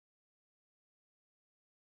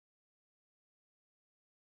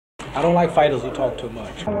I don't like fighters who talk too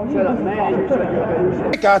much.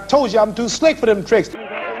 I told you I'm too slick for them tricks.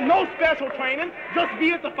 No special training, just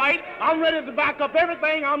be at the fight. I'm ready to back up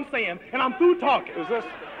everything I'm saying, and I'm through talking.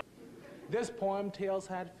 This poem tells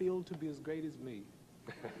how it feels to be as great as me.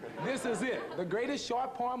 This is it, the greatest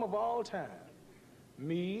short poem of all time.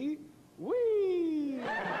 Me, we.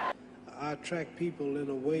 I attract people in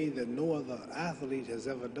a way that no other athlete has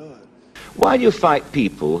ever done. Why do you fight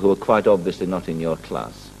people who are quite obviously not in your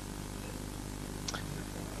class?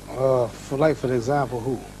 For example,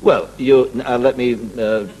 who? Well, let me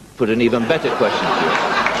put an even better question to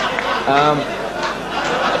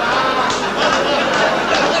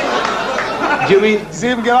you. Do you mean? See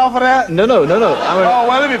him get off of that? No. Oh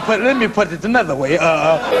well, let me put it another way.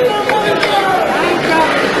 Ali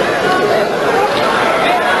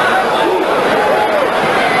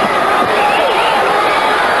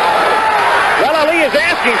is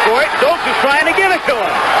asking for it. Stokes is trying to give it to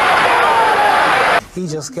him. He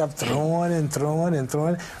just kept throwing and throwing and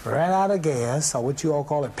throwing, ran out of gas, or what you all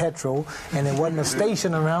call it, petrol, and there wasn't a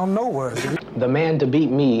station around nowhere. The man to beat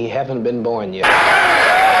me haven't been born yet.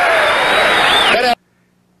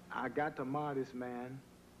 I got to admire this man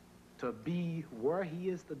to be where he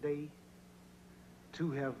is today,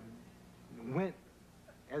 to have went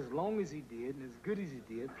as long as he did and as good as he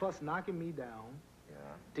did, plus knocking me down,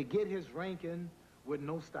 to get his ranking with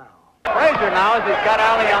no style. Frazier now as he's got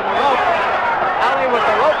Ali on the rope. Ali with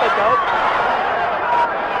the rope-a-dope.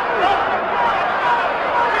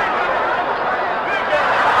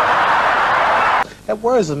 That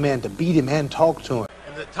worries a man to beat him and talk to him.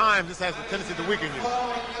 And at times, this has the tendency to weaken you.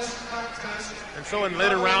 And so in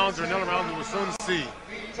later rounds or in other rounds, we will soon see.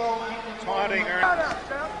 Taunting her.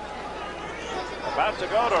 About to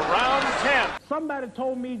go to round 10. Somebody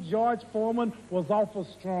told me George Foreman was awful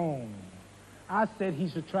strong. I said he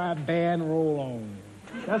should try Ban Roll-On.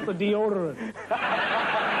 That's a deodorant.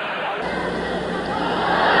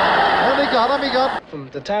 From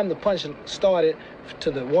the time the punch started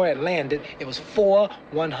to the where it landed, it was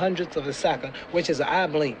 4/100ths of a second, which is an eye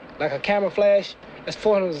blink. Like a camera flash, that's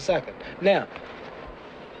 400ths of a second. Now,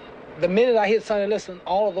 the minute I hit Sonny Liston,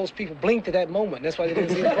 all of those people blinked at that moment. That's why they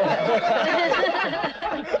didn't see the punch.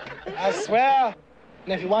 I swear.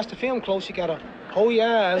 And if you watch the film close, you gotta hold your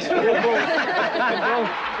eyes and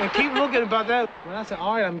keep looking about that. When I said,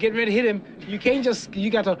 all right, I'm getting ready to hit him, you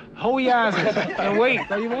got to hold your eyes and wait,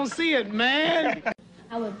 so you won't see it, man.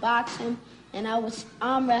 I would box him, and I would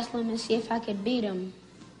arm wrestle him and see if I could beat him.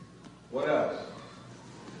 What else?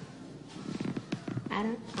 I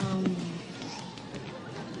don't,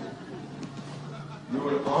 You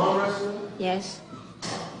would arm wrestle? yes.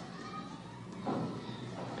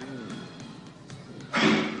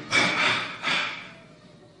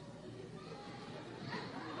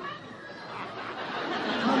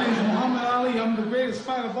 I'm the greatest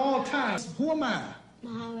fighter of all time. Who am I?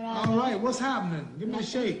 Muhammad All Ali. right, what's happening? Give me a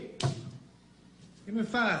shake. Give me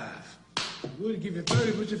 5. We'll give you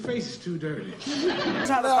 30, but your face is too dirty.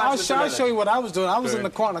 I'll show you what I was doing. I was in the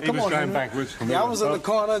corner. Come on, man. Yeah, I was in the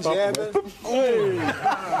corner jabbing. Boy,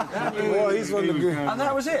 he's one of the good. And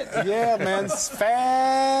that was it? Yeah, man.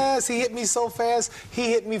 Fast. He hit me so fast,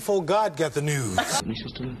 he hit me before God got the news.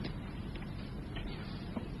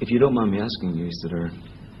 If you don't mind me asking you, Isidore,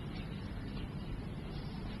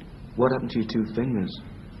 what happened to your 2 fingers?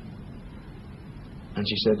 And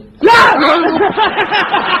she said,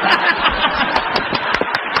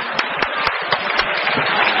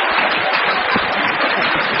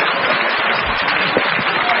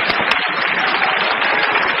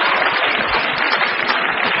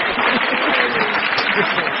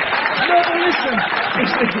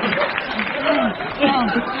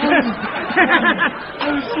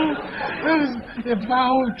 If my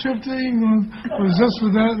whole trip to England was just for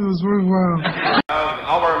that, it was worthwhile.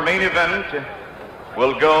 Our main event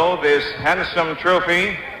will go this handsome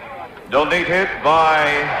trophy donated by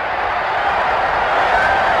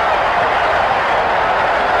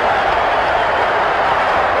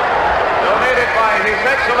His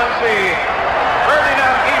Excellency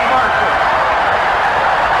Ferdinand E. Marshall.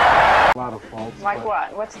 A lot of faults. Like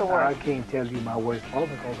what? What's the word? I can't tell you my worst fault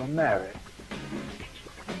because I'm married.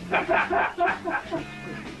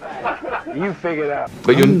 You figure it out.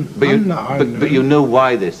 But you know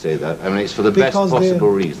why they say that. I mean, it's for the best possible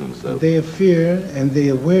reasons, though. They fear and they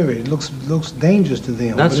are wary. It looks dangerous to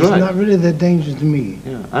them. That's but right. It's not really that dangerous to me.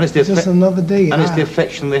 Yeah. And it's just another day. And it's the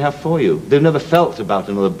affection they have for you. They've never felt about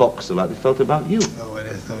another boxer like they felt about you. Oh,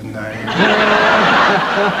 that's so nice.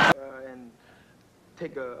 And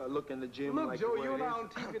take a look in the gym. Look, like Joe, you and I on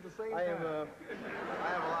TV at the same time. I have a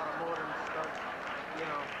lot of modern stuff, you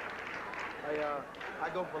know. I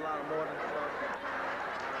go for a lot of modern stuff.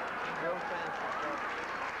 Real fancy stuff.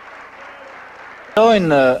 I saw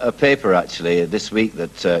in a paper, actually, this week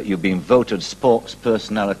that you've been voted sports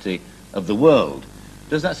personality of the world.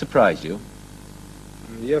 Does that surprise you?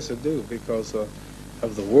 Yes, it do, because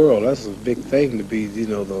of the world. That's a big thing to be, you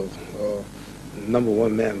know, the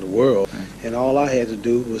 #1 man in the world. And all I had to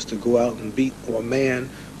do was to go out and beat a man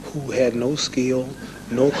who had no skill,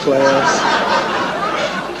 no class.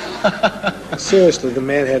 Seriously, the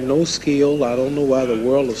man had no skill. I don't know why the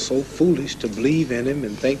world is so foolish to believe in him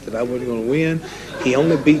and think that I wasn't going to win. He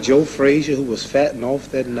only beat Joe Frazier, who was fat and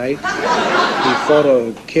off that night. He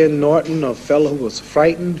fought Ken Norton, a fellow who was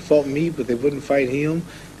frightened, fought me, but they wouldn't fight him.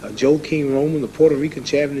 Joe King Roman, the Puerto Rican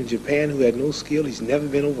champion in Japan, who had no skill. He's never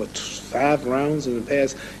been over 5 rounds in the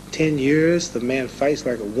past 10 years. The man fights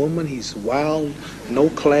like a woman. He's wild, no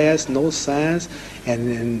class, no science,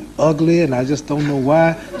 and ugly, and I just don't know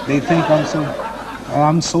why they think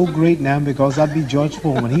I'm so great now because I beat George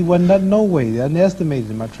Foreman. He wasn't nothing, no way. They underestimated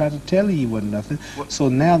him. I tried to tell you he wasn't nothing. So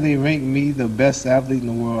now they rank me the best athlete in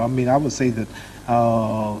the world. I mean, I would say that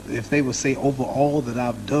if they would say overall that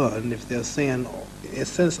I've done, if they're saying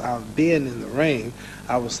since I've been in the ring,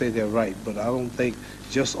 I would say they're right. But I don't think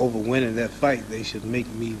just over winning that fight, they should make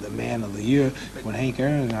me the man of the year. When Hank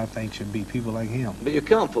Aaron, I think, should be people like him. But you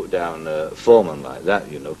can't put down Foreman like that,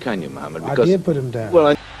 you know, can you, Muhammad? Because, I did put him down.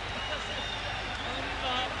 Well,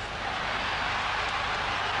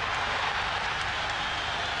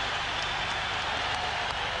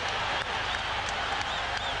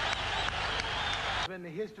 in the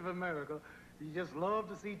history of America, you just love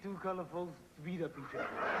to see two colored folks beat up each other.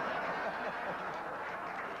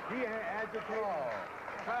 He had agitated,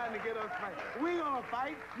 trying to get us fight. We gonna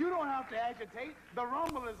fight. You don't have to agitate. The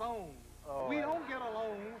rumble is on. We don't get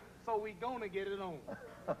along, so we gonna get it on.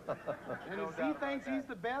 And if he thinks he's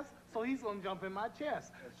the best, so he's gonna jump in my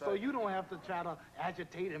chest. So you don't have to try to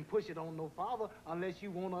agitate and push it on no father unless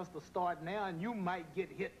you want us to start now, and you might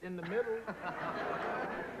get hit in the middle.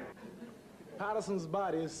 Patterson's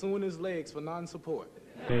body is suing his legs for non-support.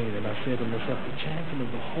 And I said to myself, the champion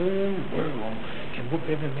of the whole world can whoop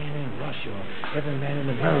every man in Russia, every man in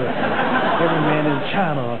America, every man in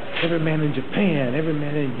China, every man in Japan, every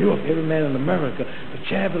man in Europe, every man in America. The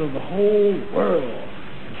champion of the whole world.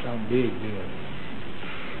 It sounded big then.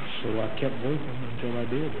 So I kept working until I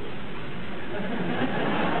did it.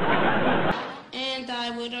 And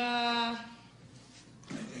I would, oh!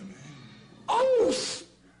 Oh!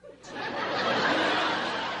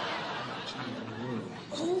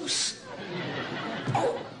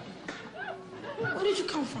 Where did you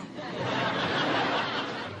come from?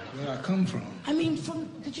 Where I come from? I mean,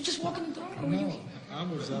 did you just walk in the door? No, I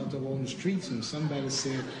was out there on the streets and somebody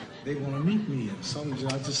said they want to meet me, and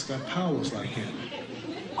I just got powers like him.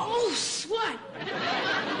 Oh, what?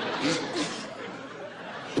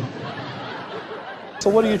 So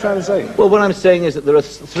what are you trying to say? Well, what I'm saying is that there are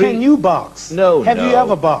 3... Can you box? No, Have you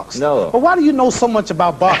ever boxed? No. But why do you know so much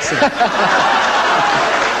about boxing?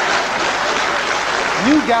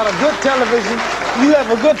 You got a good television. You have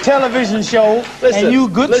a good television show, and you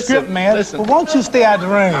good script man. But won't you stay out the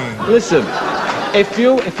ring? Listen, if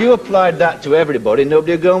you applied that to everybody,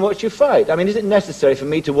 nobody would go and watch you fight. I mean, is it necessary for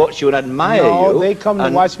me to watch you and admire you? No, they come to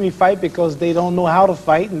watch me fight because they don't know how to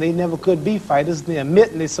fight, and they never could be fighters. They admit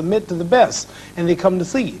and they submit to the best, and they come to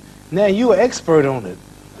see you. Now you're an expert on it.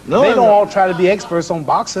 No, they don't all try to be experts on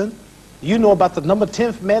boxing. You know about the number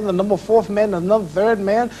 10th man, the number 4th man, the number 3rd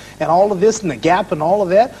man, and all of this and the gap and all of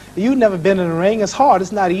that. You've never been in the ring. It's hard.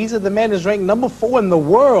 It's not easy. The man is ranked number 4 in the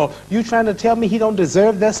world. You trying to tell me he don't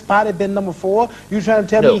deserve that spot at being number 4? You trying to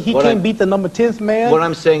tell me he can't beat the number 10th man? What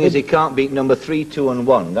I'm saying is he can't beat number 3, 2, and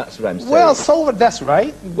 1. That's what I'm saying. Well, so that's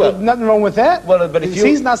right. Well, nothing wrong with that. Well, but if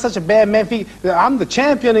he's not such a bad man. I'm the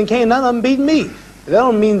champion and can't none of them beat me. That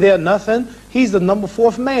don't mean they're nothing. He's the number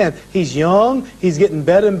 4th man. He's young. He's getting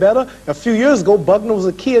better and better. A few years ago, Buckner was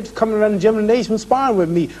a kid coming around the gymnasium sparring with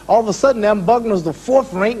me. All of a sudden, now Buckner's the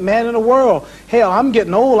 4th ranked man in the world. Hell, I'm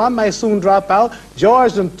getting old. I might soon drop out.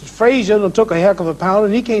 George and Frazier took a heck of a pound,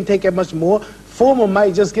 and he can't take that much more. Foreman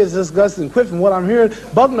might just get disgusted and quit. From what I'm hearing,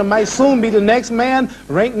 Buckner might soon be the next man,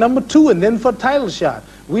 ranked number 2, and then for a title shot.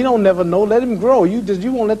 We don't never know. Let him grow. You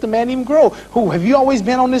won't let the man even grow. Who, have you always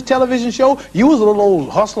been on this television show? You was a little old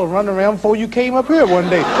hustler running around before you came up here one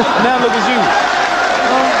day. Now look at you.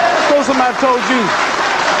 So somebody told you.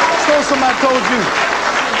 So somebody told you.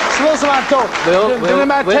 So listen, I told.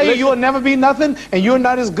 Didn't I tell you you'll never be nothing, and you're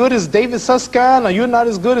not as good as David Susskind, or you're not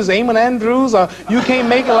as good as Eamon Andrews, or you can't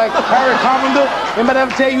make it like Harry Carpenter? Anybody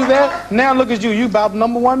ever tell you that? Now look at you. You about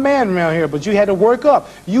 #1 man around here, but you had to work up.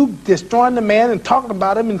 You destroying the man and talking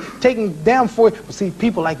about him and taking down for it. But see,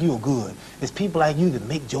 people like you are good. It's people like you that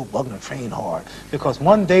make Joe Bugner train hard. Because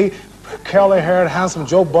one day, curly haired, handsome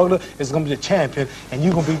Joe Bugner is going to be the champion, and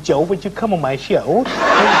you're going to be Joe, but you come on my show.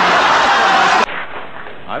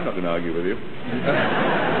 I'm not going to argue with you.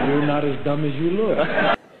 You're not as dumb as you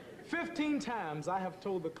look. 15 times I have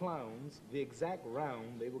told the clowns the exact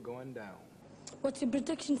round they were going down. What's your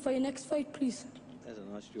prediction for your next fight, please? That's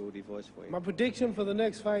a nice Geordie voice for you. My prediction for the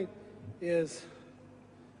next fight is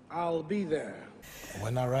I'll be there.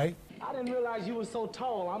 Wasn't I right? I didn't realize you were so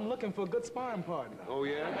tall. I'm looking for a good sparring partner. Oh,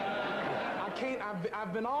 yeah?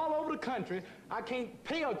 I've been all over the country. I can't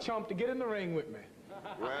pay a chump to get in the ring with me.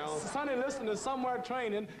 Well, Sonny Listener is somewhere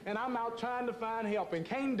training, and I'm out trying to find help and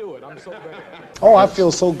can't do it. I'm so bad. Oh, I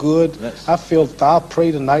feel so good. I'll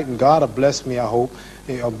pray tonight, and God will bless me, I hope,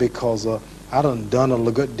 because I done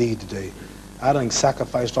a good deed today. I done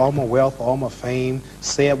sacrificed all my wealth, all my fame,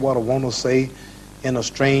 said what I want to say in a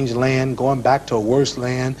strange land, going back to a worse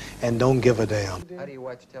land, and don't give a damn. How do you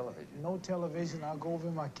watch television? No television. I'll go over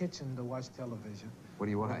in my kitchen to watch television. What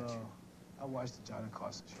do you watch? I watch the Johnny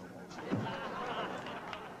Carson show mostly.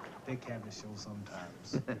 Dick Cavett show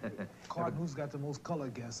sometimes. Carton, who's got the most color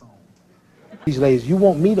guests on? These ladies, you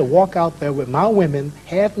want me to walk out there with my women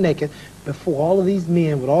half naked before all of these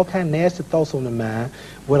men with all kind of nasty thoughts on their mind,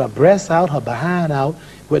 with her breasts out, her behind out,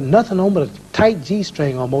 with nothing on but a tight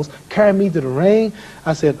G-string almost, carry me to the ring?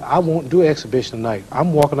 I said, I won't do an exhibition tonight.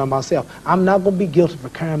 I'm walking on myself. I'm not going to be guilty for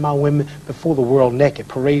carrying my women before the world naked,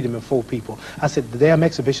 parading before people. I said, the damn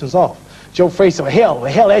exhibition's off. Joe Frazier said, hell,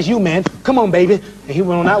 that's you, man. Come on, baby. And he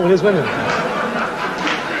went on out with his women.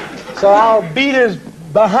 So I'll beat his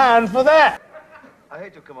behind for that. I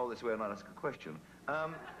hate to come all this way and not ask a question.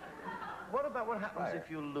 What happens if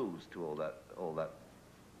you lose to all that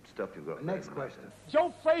stuff you've got? Next question.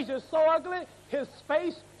 Joe Frazier's so ugly, his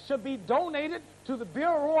face should be donated to the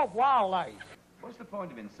Bureau of Wildlife. What's the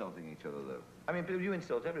point of insulting each other, though? I mean, you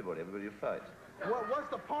insult everybody you fight. What's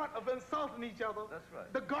the point of insulting each other? That's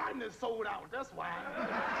right. The garden is sold out, that's why.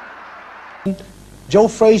 Joe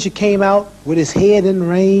Frazier came out with his head in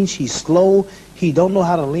range. He's slow. He don't know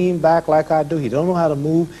how to lean back like I do. He don't know how to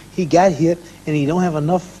move. He got hit, and he don't have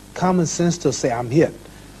enough common sense to say, I'm hit.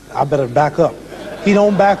 I better back up. He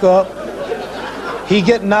don't back up. He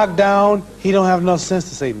get knocked down. He don't have enough sense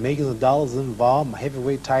to say, millions of dollars involved, my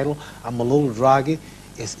heavyweight title, I'm a little draggy.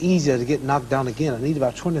 It's easier to get knocked down again. I need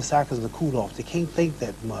about 20 seconds to cool off. They can't think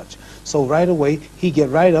that much. So right away, he get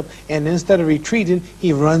right up, and instead of retreating,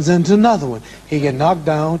 he runs into another one. He get knocked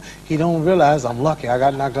down. He don't realize, I'm lucky. I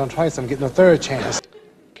got knocked down twice. I'm getting a third chance.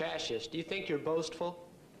 Cassius, do you think you're boastful?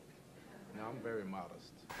 No, I'm very modest.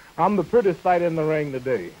 I'm the prettiest fighter in the ring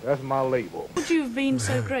today. That's my label. Would you have been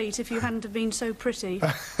so great if you hadn't have been so pretty?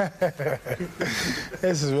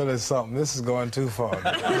 This is really something. This is going too far.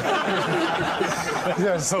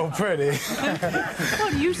 You're so pretty.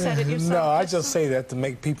 Well, you said it yourself. No, I just say that to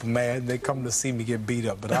make people mad. They come to see me get beat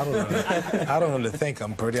up, but I don't really think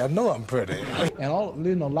I'm pretty. I know I'm pretty. And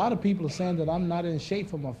a lot of people are saying that I'm not in shape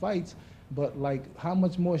for my fights, but like, how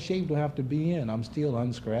much more shape do I have to be in? I'm still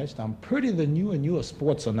unscratched. I'm prettier than you, and you're a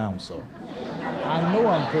sports announcer. I know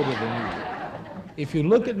I'm prettier than you. If you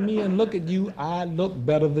look at me and look at you, I look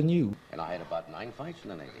better than you. And I had about 9 fights in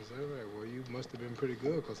the 80s. Is that right? Well, you must have been pretty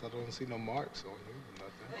good, because I don't see no marks on you.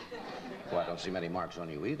 Nothing. Well, I don't see many marks on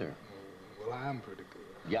you either. Well, I am pretty good.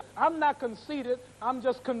 Yeah. I'm not conceited, I'm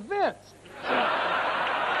just convinced.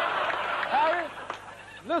 Harry,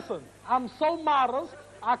 listen, I'm so modest,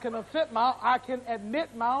 I can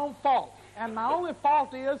admit my own fault. And my only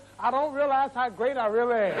fault is I don't realize how great I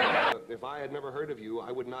really am. If I had never heard of you,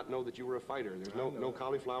 I would not know that you were a fighter. There's no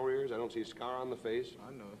cauliflower ears. I don't see a scar on the face.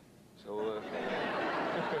 I know. So,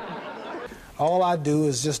 All I do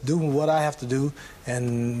is just do what I have to do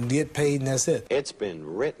and get paid, and that's it. It's been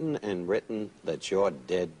written and written that you're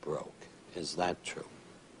dead broke. Is that true?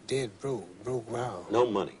 Dead broke. Broke wow. No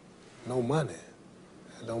money. No money.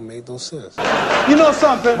 It don't make no sense. You know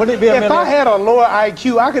something? If I had a lower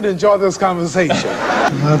IQ, I could enjoy this conversation.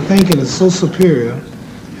 My thinking is so superior,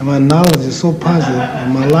 and my knowledge is so positive,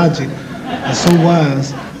 and my logic is so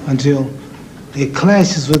wise until it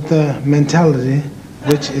clashes with their mentality,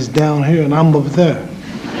 which is down here, and I'm up there.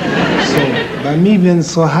 So by me being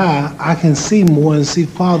so high, I can see more and see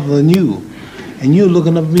farther than you. And you're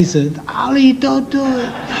looking up at me saying, Ali, don't do it.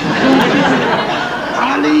 Don't do it.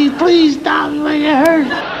 Ali, please stop me when it hurts.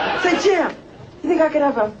 Say, Jim, You think I could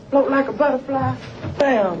ever float like a butterfly?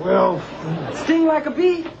 Bam. Well, Sting like a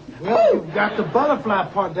bee? well, you've got the butterfly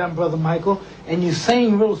part down, Brother Michael, and you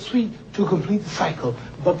sing real sweet to complete the cycle.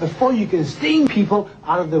 But before you can sting people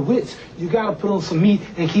out of their wits, you gotta put on some meat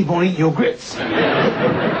and keep on eating your grits.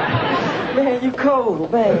 Man, you cold,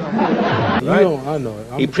 man. I know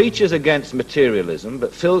it. He preaches against materialism,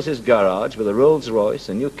 but fills his garage with a Rolls Royce,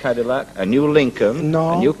 a new Cadillac, a new Lincoln,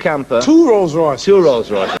 a new camper. 2 Rolls Royces. 2 Rolls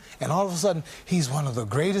Royces. And all of a sudden, he's one of the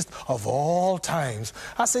greatest of all times.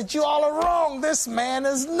 I said, you all are wrong. This man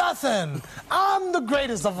is nothing. I'm the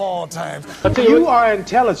greatest of all times. You are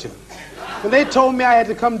intelligent. When they told me I had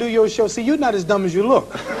to come do your show, see, you're not as dumb as you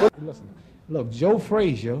look. Listen, look, Joe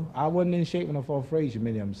Frazier, I wasn't in shape when I fought Frazier,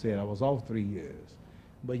 many of them said. I was off 3 years.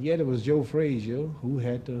 But yet it was Joe Frazier who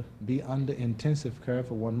had to be under intensive care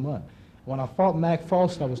for 1 month. When I fought Mac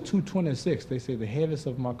Foster, I was 226. They say the heaviest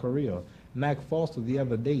of my career. Mac Foster the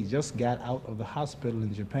other day just got out of the hospital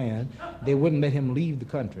in Japan. They wouldn't let him leave the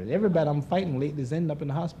country. Everybody I'm fighting lately is ending up in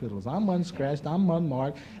the hospitals. I'm unscratched, I'm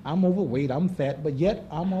unmarked, I'm overweight, I'm fat, but yet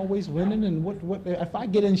I'm always winning. And what if I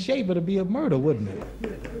get in shape, it'll be a murder, wouldn't it?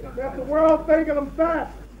 Got the world thinking I'm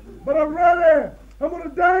fat, but I'm ready. I'm gonna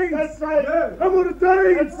dance. That's right. I'm gonna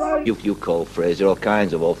dance. That's right. You call Fraser all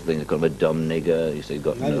kinds of awful things. You call him a dumb nigger. You say you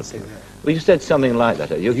got I didn't say that. Well, you said something like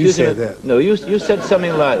that. You said that. No, you said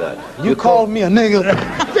something like that. You called me a nigger.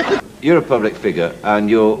 You're a public figure, and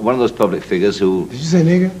you're one of those public figures who... Did you say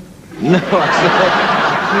nigger? No,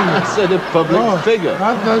 I said a public figure.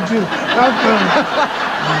 I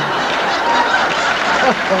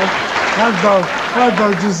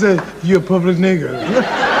thought you said you're a public nigger.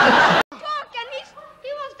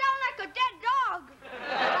 He was down like a dead dog.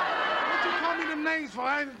 What you call me them names for?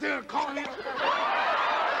 I ain't there calling you.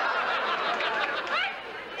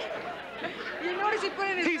 You notice he put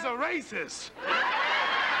in his... He's a racist.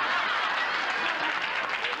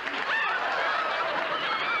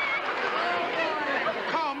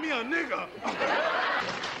 Call me a nigger.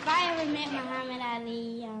 If I ever met Muhammad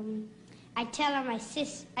Ali, I tell him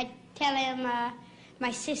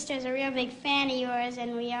my sister's a real big fan of yours,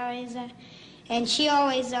 and we always and she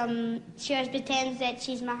always pretends that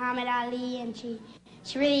she's Muhammad Ali, and she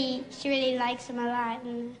really likes him a lot,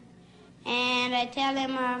 and I tell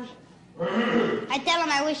him I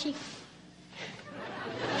wish he...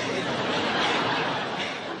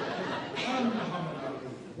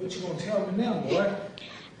 What you gonna tell me now, boy?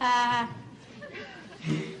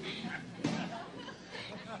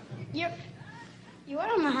 You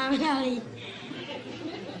are Muhammad Ali.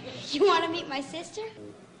 You want to meet my sister?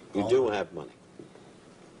 You do have money.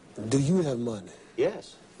 Do you have money?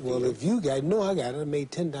 Yes. Well, if you got, no, I got it. I made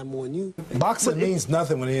 10 times more than you. Boxing means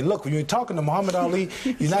nothing when you look. When you're talking to Muhammad Ali,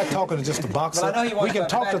 you're not talking to just a boxer. But I know you want we can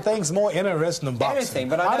talk to things more interesting than boxing. Anything,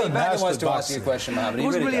 but I know Mohammed wants to ask you a question, Mohammed.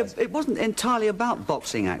 It wasn't entirely about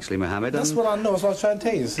boxing, actually, Mohammed. That's what I know. That's what I was trying to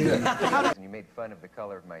tell you. See? You made fun of the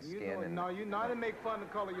color of my skin. No, you know, I didn't make fun of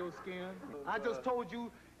the color of your skin. I just told you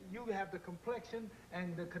you have the complexion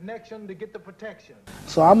and the connection to get the protection.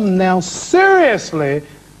 So I'm now seriously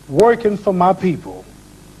working for my people.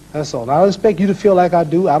 That's all. I don't expect you to feel like I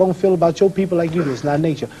do. I don't feel about your people like you do. It's not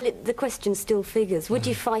nature. The question still figures. Would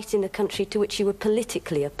you fight in a country to which you were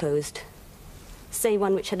politically opposed? Say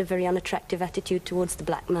one which had a very unattractive attitude towards the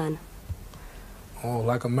black man. Oh,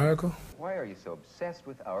 like America? Why are you so obsessed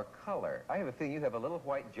with our color? I have a feeling you have a little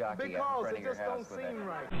white jockey out in front of your house with that.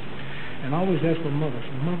 Right. And I always ask my mother, I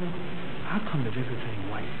said, Mother, how come that everything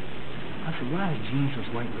white? I said, why is Jesus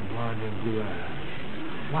white with blonde and blue eyes?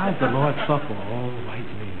 Why does the Lord suffer all white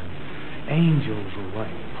men? Angels are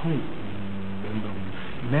white, Pope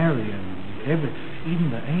and Mary and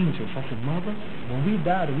even the angels. I said, Mother, when we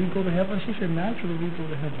die, do we go to heaven? She said, naturally we go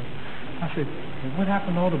to heaven. I said, well, what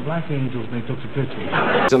happened to all the black angels they took the picture?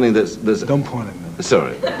 Something that's... Don't point at me.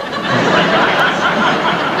 Sorry.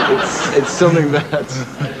 it's something that...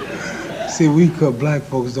 See, we black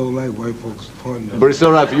folks don't like white folks pointing at us. But it's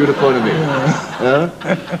all right for you to point at me. Yeah.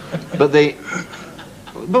 But they...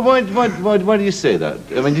 But why do you say that?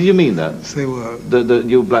 I mean, do you mean that? Say what? That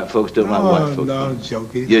you black folks don't like white folks? No, I'm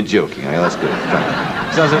joking. You're joking. Oh, that's good.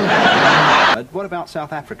 What about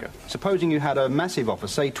South Africa? Supposing you had a massive offer,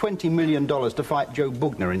 say $20 million to fight Joe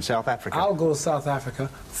Bugner in South Africa. I'll go to South Africa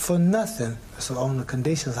for nothing. So on the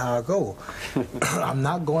conditions how I go. I'm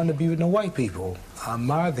not going to be with no white people. I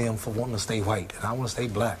admire them for wanting to stay white, and I want to stay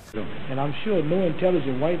black. And I'm sure no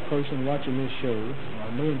intelligent white person watching this show,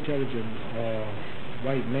 no intelligent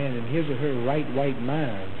white man in his or her right white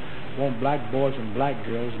mind want black boys and black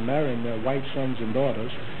girls marrying their white sons and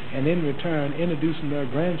daughters and in return introducing their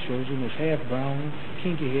grandchildren as half-brown,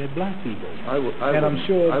 kinky-haired black people. I wouldn't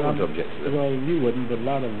object to that. Well, you wouldn't, but a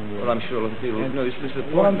lot of them would. Well, I'm sure a lot of people... No, this is the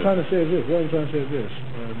point. What I'm trying to say is this. You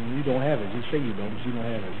don't have it. You say you don't, but you don't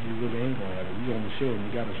have it. You really ain't going to have it. You're on the show, and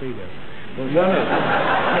you got to say that. Well,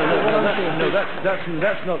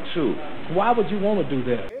 that's not true. Why would you want to do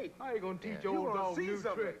that? Hey, how you going to teach old dog new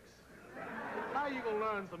tricks? How you going to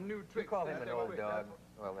learn some new tricks? You call him an old dog.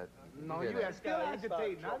 Well, no, you are still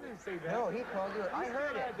agitating. I didn't say that. No, he called you. I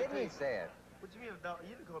heard it. Didn't he say it? What you mean a dog?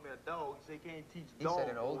 You didn't call me a dog, so you can't teach He dogs.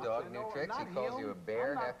 said an old dog, new tricks. He calls you a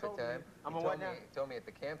bear half the time. He told me at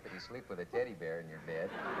the camp that you sleep with a teddy bear in your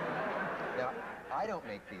bed. Now, I don't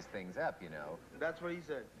make these things up, you know. That's what he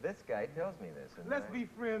said. This guy tells me this. Let's be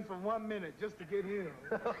friends for 1 minute just to get him.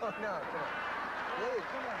 No, come on. Please,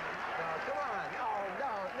 come on. No, come on.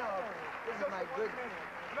 No. This is my good...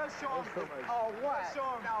 Let's show him something. Oh, what? Let's show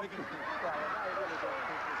him.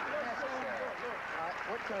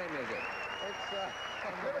 What time is it? It's,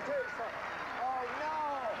 Let me tell you something. Oh, no!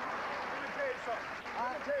 Let me tell you something.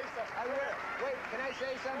 Wait, can I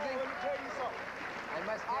say something? Let me tell you something. I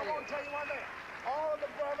must tell you. I want to tell you one thing. All of the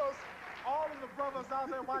brothers out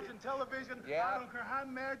there watching television, I don't care how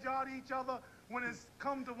mad y'all at each other, when it's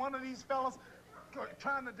come to one of these fellas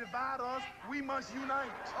trying to divide us, we must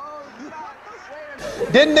unite. Oh,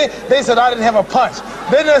 Didn't they? They said I didn't have a punch.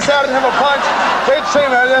 Didn't they say I didn't have a punch? They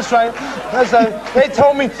told me, that's right. They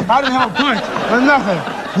told me I didn't have a punch. But nothing.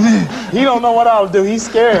 He don't know what I'll do. He's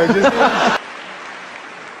scared.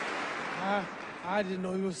 I didn't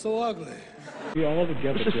know he was so ugly. We're all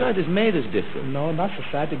together. But society's made us different. No, not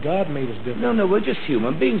society. God made us different. No, we're just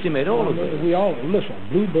human beings. He made all of us. We all, listen,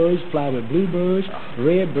 bluebirds fly with bluebirds,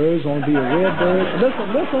 red birds want to be with red birds.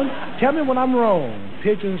 Listen, tell me when I'm wrong.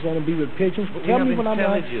 Pigeons want to be with pigeons. Tell me when I'm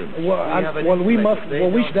right. We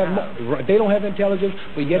should have, they don't have intelligence,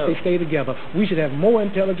 but yet they stay together. We should have more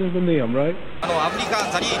intelligence than them, right?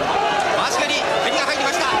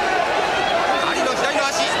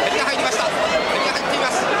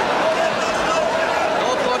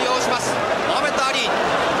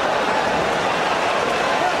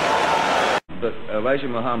 But Elijah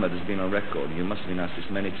Muhammad has been on record, and you must have been asked this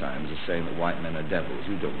many times, as saying that white men are devils.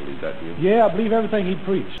 You don't believe that, do you? Yeah, I believe everything he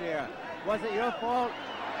preached. Yeah. Was it your fault?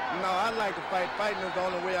 No, I like to fight. Fighting is the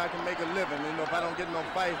only way I can make a living. You know, if I don't get no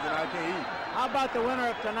fights, then I can't eat. How about the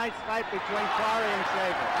winner of tonight's fight between Quarry and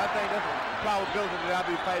Slater? I think that's a probability that I'll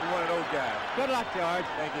be fighting one of those guys. Good luck, George.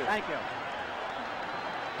 Thank you. Thank you.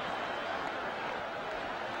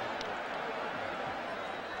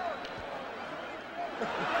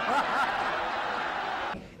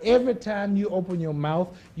 Every time you open your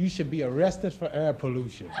mouth, you should be arrested for air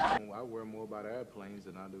pollution. I worry more about airplanes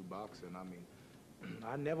than I do boxing. I mean,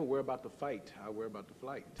 I never worry about the fight. I worry about the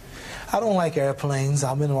flight. I don't like airplanes.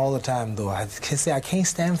 I'm in them all the time, though. I can say I can't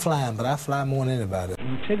stand flying, but I fly more than anybody.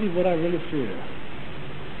 I'll tell you what I really fear.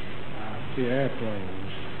 I fear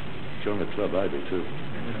airplanes. Join the club, I do, too.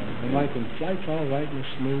 And like when flight's all right and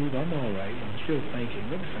smooth, I'm all right. I'm still thinking,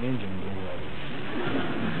 what if an engine go up?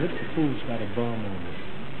 What if the fool's got a bum on it?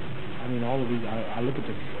 I mean, all of these, I look at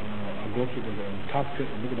I go through the cockpit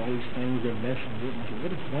and look at all these things they're messing with. And I say,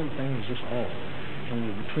 what if one thing is just off?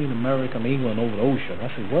 And between America and England over the ocean, I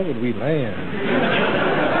say, where would we land?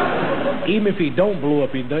 Even if he don't blow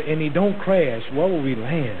up and he don't crash, where will we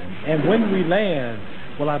land? And when we land,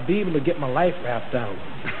 will I be able to get my life wrapped out?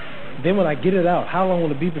 Then when I get it out, how long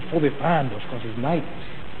will it be before they find us? Because it's night.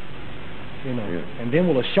 You know, and then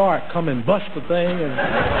will a shark come and bust the thing? And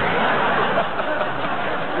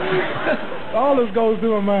all this goes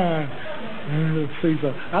through my mind. Let's see,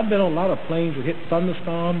 so I've been on a lot of planes that hit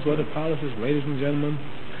thunderstorms where the pilot says, ladies and gentlemen,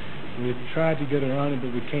 we've tried to get around it,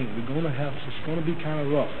 but we can't. It's going to be kind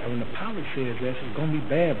of rough. And when the pilot says that, it's going to be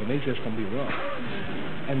bad, but it's just going to be rough.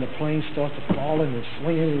 And the plane starts to fall and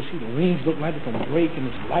swinging, and you see the wings look like they're going to break, and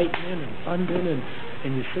it's lightning and thundering,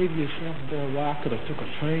 and you say to yourself, boy, well, I could have took a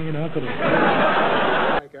train, I could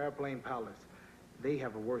have... Like airplane pilots, they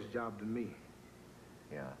have a worse job than me.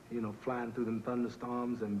 Yeah. You know, flying through them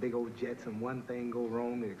thunderstorms and big old jets, and one thing go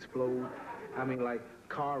wrong, it explode. I mean, like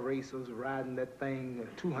car racers riding that thing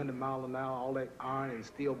at 200 miles an hour, all that iron and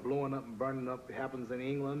steel blowing up and burning up. It happens in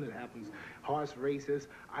England. It happens horse races,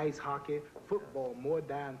 ice hockey, football. More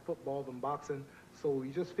die in football than boxing. So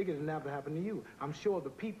you just figured it never happened to you. I'm sure the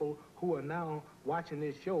people who are now watching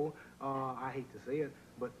this show, I hate to say it,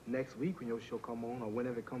 but next week when your show come on or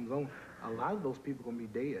whenever it comes on, a lot of those people are going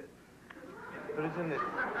to be dead. But isn't it?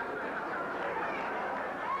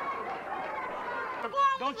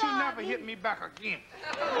 Don't you never hit me back again.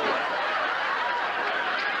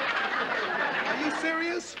 Are you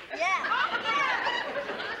serious? Yeah.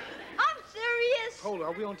 Hold on,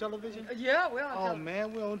 are we on television? Yeah, we're on television. Oh,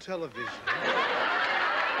 man, we're on television.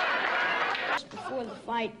 Just before the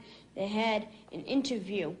fight, they had an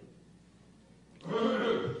interview.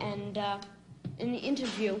 And in the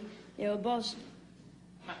interview, they were both...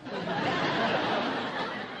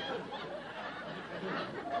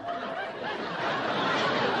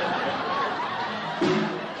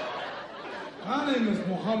 My name is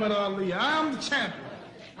Muhammad Ali. I am the champion.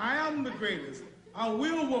 I am the greatest. I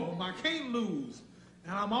will whoop him. I can't lose.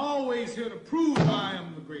 And I'm always here to prove I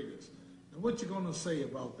am the greatest. Now, what you gonna say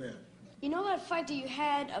about that? You know that fight that you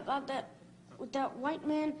had about that, with that white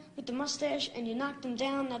man with the mustache, and you knocked him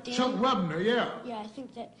down at the Chuck end? Webner, yeah. Yeah, I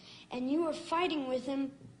think that. And you were fighting with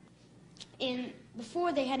him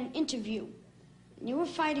before they had an interview. You were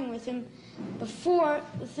fighting with him before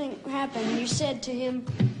the thing happened, and you said to him,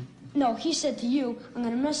 no, he said to you, I'm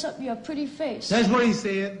going to mess up your pretty face. That's what he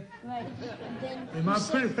said. Right. And then And my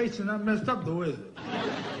pretty face is not messed up, though, is it?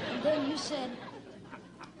 And then you said,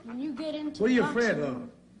 when you get into What are you boxing, afraid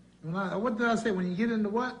of? What did I say? When you get into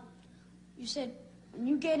what? You said, when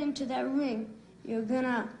you get into that ring, you're going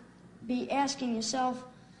to be asking yourself,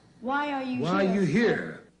 why are you here? Why are you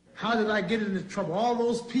here? How did I get into trouble? All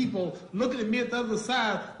those people looking at me at the other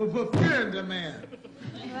side would put fear in the man.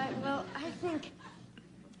 Right, well, I think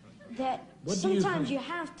that What do you sometimes think? you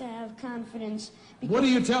have to have confidence. What are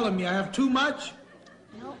you telling me? I have too much?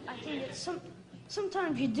 No, I think that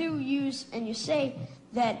sometimes you do use, and you say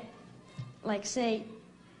that, like, say,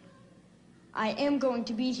 I am going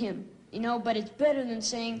to beat him, you know, but it's better than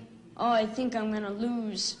saying, oh, I think I'm going to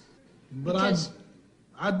lose. But Because-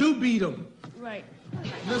 I do beat him. Right.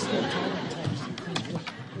 Let's go, Tom.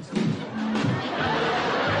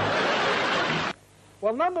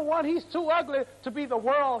 Well, number one, he's too ugly to be the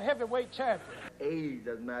world heavyweight champion. Age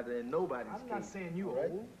doesn't matter in nobody's I'm not case. saying you All right?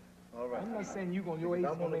 old. All right. I'm not saying you your age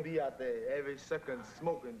I'm gonna gonna be out there every second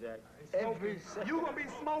smoking, Jack. Every second. You gonna be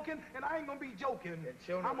smoking, and I ain't gonna be joking.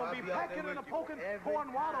 children, I'm gonna I'll be be out packing there and a with you poking, every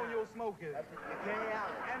pouring water on time. your smoking. You can't out.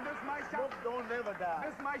 And this might shock, Don't never die.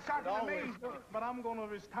 this might shock It you to always me, stinks. but I'm gonna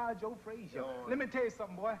retire Joe Frazier. Go on. Let me tell you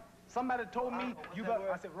something, boy. Somebody told me you got.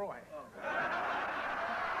 I said, Roy.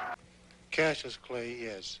 Cassius Clay,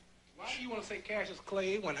 yes. Why do you want to say Cassius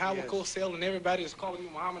Clay when Howard Yes. Cosell and everybody is calling you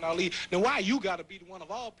Muhammad Ali? Now, why you got to be the one of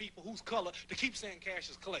all people whose color to keep saying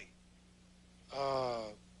Cassius Clay?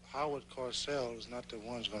 Howard Cosell is not the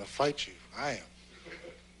one who's going to fight you. I am.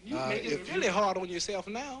 You Now, making it if really hard on yourself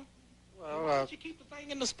now. Well, Why don't you keep the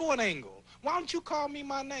thing in the sport angle? Why don't you call me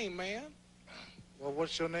my name, man? Well,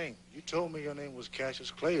 what's your name? You told me your name was Cassius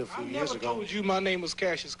Clay a few I years never ago. told you my name was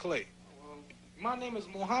Cassius Clay. My name is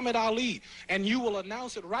Muhammad Ali, and you will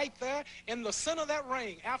announce it right there in the center of that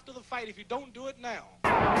ring after the fight if you don't do it now.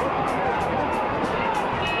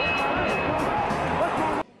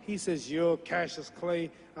 He says, you're Cassius Clay.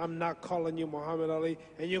 I'm not calling you Muhammad Ali,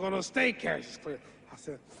 and you're going to stay Cassius Clay. I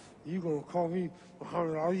said, you going to call me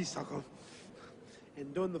Muhammad Ali, sucker?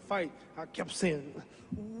 And during the fight, I kept saying,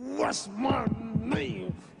 what's my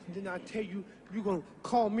name? And then I tell you, you're going to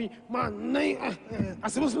call me my name. I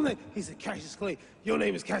said, what's my name? He said, Cassius Clay. Your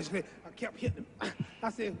name is Cassius Clay. I kept hitting him. I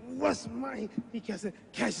said, what's my name? He kept saying,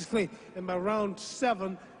 Cassius Clay. And by round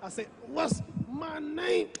 7, I said, what's my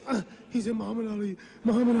name? He said, Muhammad Ali,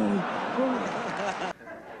 Muhammad Ali.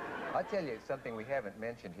 I'll tell you something we haven't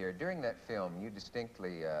mentioned here. During that film, you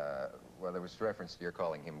distinctly, well, there was reference to your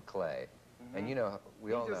calling him Clay. And you know,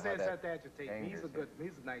 we all He know just how says that that to agitate me. He's angers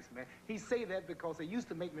he's a nice man. He say that because it used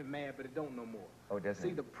to make me mad, but it don't no more. Oh, doesn't See,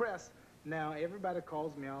 it? the press, now everybody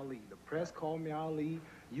calls me Ali. The press call me Ali.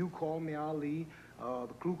 You call me Ali. The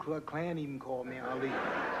Ku Klux Klan even call me Ali.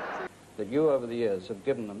 That you, over the years, have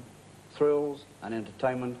given them thrills and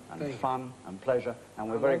entertainment and Thank you. fun and pleasure, and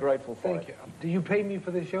we're very grateful for Thank it. you. Do you pay me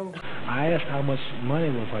for this show? I asked how much money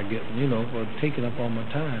was I getting, you know, for taking up all my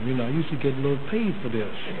time. You know, I used to get a little paid for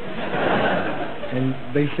this. And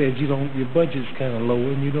they said your budget's kind of low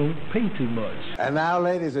and you don't pay too much. And now,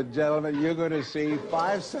 ladies and gentlemen, you're going to see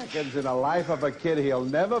 5 seconds in the life of a kid he'll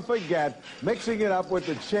never forget, mixing it up with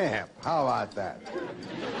the champ. How about that?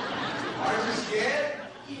 Are you scared?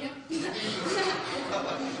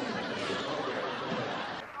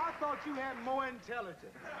 I thought you had more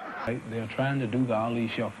intelligence. They're trying to do the Ali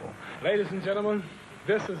Shuffle. Ladies and gentlemen,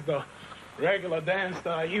 this is the regular dance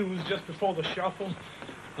that I use just before the shuffle.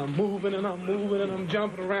 I'm moving and I'm moving and I'm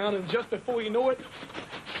jumping around, and just before you know it,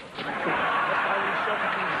 that's how we shuffle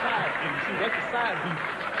from the side view. See, that's the side view.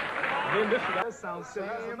 Then this is sounds silly.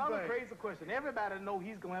 That's another crazy question. Everybody know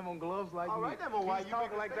he's gonna have on gloves like me. All right, then, but why he's you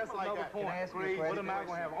talking like that's another point. What am I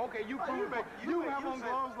gonna have? Okay, you prove it. You have on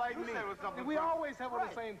gloves like me. We always have on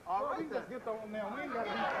the same. All right, we just get on now. We ain't gotta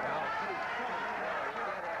be.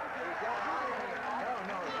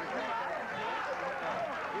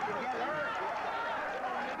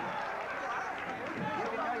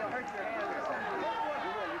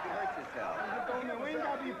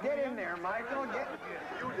 Get in there, Michael. Get.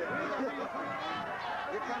 You're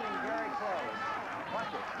coming very close.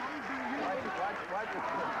 Watch it. Watch it.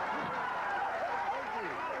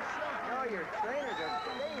 No, your trainers are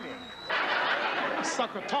skating. This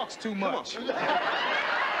sucker talks too much. I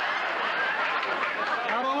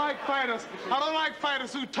don't like fighters. I don't like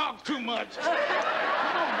fighters who talk too much. Come on,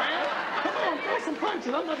 man. Come on, throw some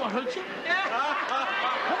punches. I'm not gonna hurt you.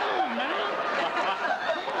 Come on, man.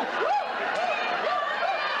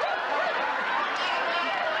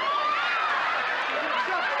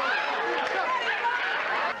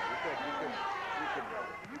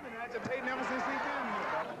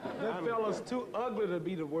 That fella's too ugly to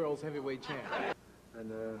be the world's heavyweight champ.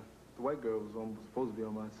 And the white girl was supposed to be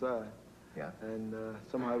on my side. Yeah. And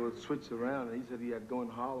somehow it was switched around, and he said he had to go in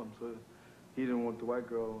Harlem, so he didn't want the white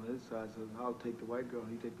girl on his side, so I'll take the white girl,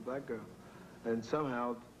 he take the black girl. And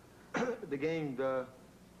somehow the game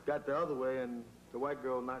got the other way, and the white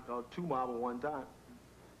girl knocked out 2 marbles one time.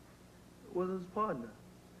 It was his partner.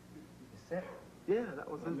 You said? Yeah, that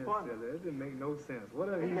was his partner. It didn't make no sense.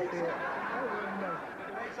 Whatever he said, It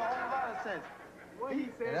makes a whole lot of sense. What he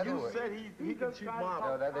said, you said he can shoot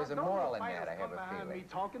marbles. No, there's a moral in that, I have a feeling. Me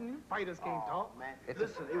talking, fighters can't talk. Man.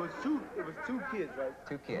 Listen, it was two kids, right?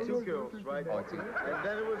 2 kids. 2 girls, right? Oh, 2. And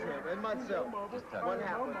then it was him and myself. What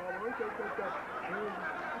happened?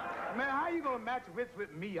 Man, how you gonna match wits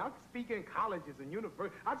with me? I speak in colleges and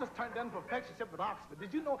universities. I just turned down professorship at Oxford.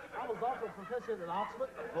 Did you know I was offered a professorship at Oxford?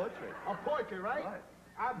 Poetry. A poetry, right?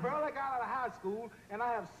 I barely got out of high school, and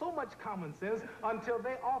I have so much common sense until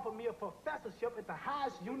they offered me a professorship at the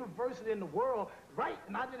highest university in the world, right?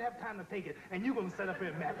 And I didn't have time to take it. And you gonna set up here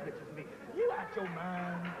and match wits with me? You out your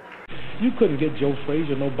mind. You couldn't get Joe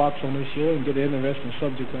Frazier no box on this show and get an interesting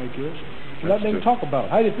subject like this. Nothing to talk about.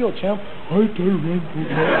 How do you feel, champ? I've been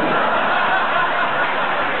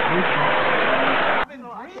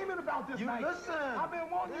dreaming about this night. Listen. I've been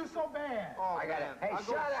wanting you so bad. Oh, I got it. Hey,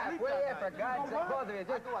 shut up, will you, for God's sake, both of you.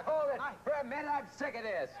 Just hold it for a minute. I'm sick of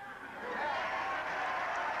this.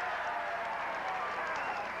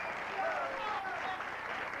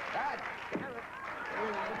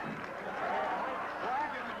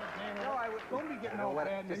 Don't be getting no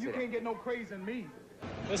badness. You can't get no craze in me.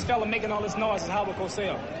 This fella making all this noise is Howard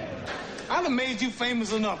Cosell. I done made you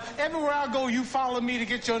famous enough. Everywhere I go, you follow me to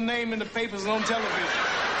get your name in the papers and on television.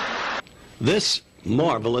 This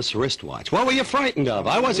marvelous wristwatch. What were you frightened of?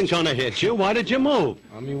 I wasn't going to hit you. Why did you move?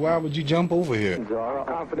 I mean, why would you jump over here? I'm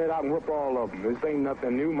confident I can whoop all of them. This ain't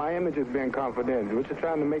nothing new. My image has been confident. We're just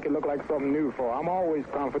trying to make it look like something new for. I'm always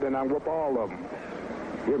confident I can whoop all of them.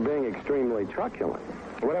 You're being extremely truculent.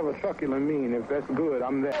 Whatever succulent mean, if that's good,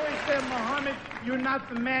 I'm there. I always said, Muhammad, you're not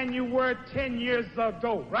the man you were 10 years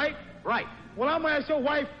ago, right? Right. Well, I'm going to ask your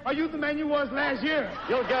wife, are you the man you was last year?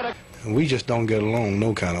 You'll get a... We just don't get along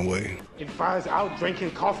no kind of way. If I was out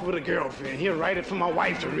drinking coffee with a girlfriend, he'll write it for my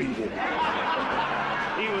wife to read it.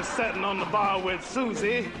 He was sitting on the bar with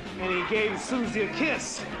Susie, and he gave Susie a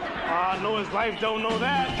kiss. I know his wife don't know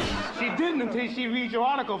that. She didn't until she read your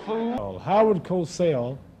article, fool. Howard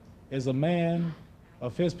Cosell is a man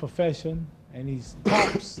of his profession, and he's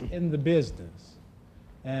tops in the business.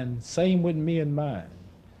 And same with me and mine.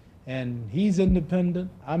 And he's independent,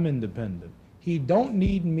 I'm independent. He don't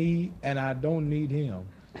need me, and I don't need him.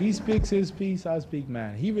 He speaks his piece, I speak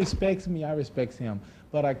mine. He respects me, I respect him.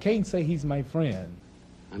 But I can't say he's my friend.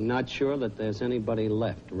 I'm not sure that there's anybody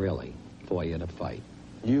left, really, for you to fight.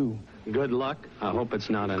 You. Good luck. I hope it's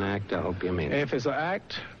not an act. I hope you mean it. If it's an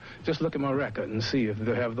act, just look at my record and see if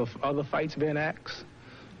there have the other fights been acts.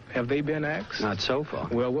 Have they been acts? Not so far.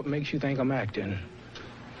 Well, what makes you think I'm acting?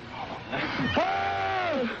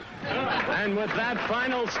 And with that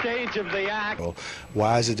final stage of the act...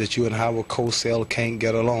 Why is it that you and Howard Cosell can't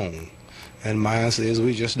get along? And mine says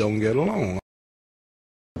we just don't get along.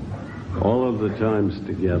 All of the times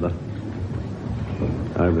together,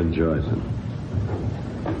 I've enjoyed them.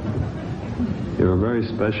 You're a very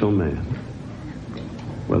special man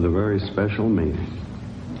with a very special meaning.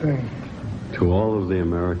 Thank you. To all of the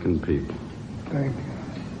American people. Thank you.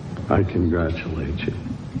 I congratulate you.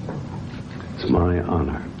 It's my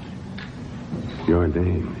honor. Your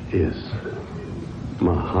name is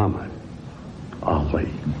Muhammad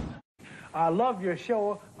Ali. I love your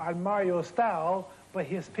show. I admire your style, but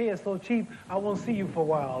his pay is so cheap, I won't see you for a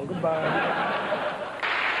while. Goodbye.